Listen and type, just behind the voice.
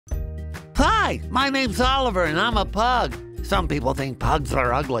Hi, my name's Oliver, and I'm a pug. Some people think pugs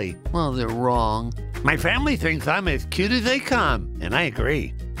are ugly. Well, they're wrong. My family thinks I'm as cute as they come, and I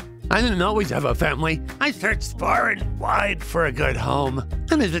agree. I didn't always have a family. I searched far and wide for a good home.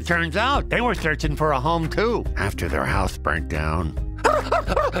 And as it turns out, they were searching for a home too, after their house burnt down.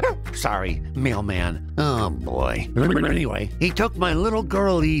 Sorry, mailman. Oh, boy. Anyway, he took my little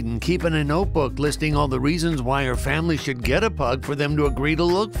girl Eden, keeping a notebook listing all the reasons why her family should get a pug for them to agree to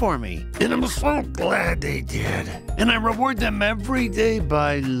look for me. And I'm so glad they did. And I reward them every day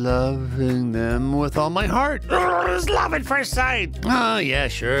by loving them with all my heart. It was love at first sight. Oh, yeah,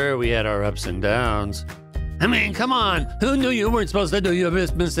 sure, we had our ups and downs. I mean, come on. Who knew you weren't supposed to do your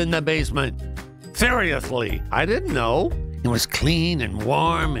business in the basement? Seriously, I didn't know. It was clean and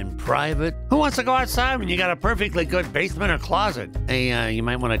warm and private. Who wants to go outside when you got a perfectly good basement or closet? Hey, you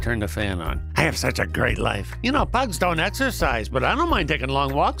might want to turn the fan on. I have such a great life. You know, pugs don't exercise, but I don't mind taking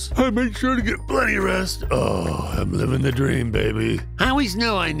long walks. I make sure to get plenty of rest. Oh, I'm living the dream, baby. I always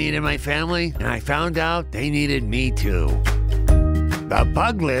knew I needed my family, and I found out they needed me too. The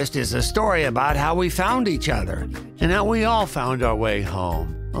Pug List is a story about how we found each other and how we all found our way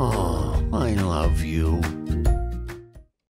home. Oh, I love you.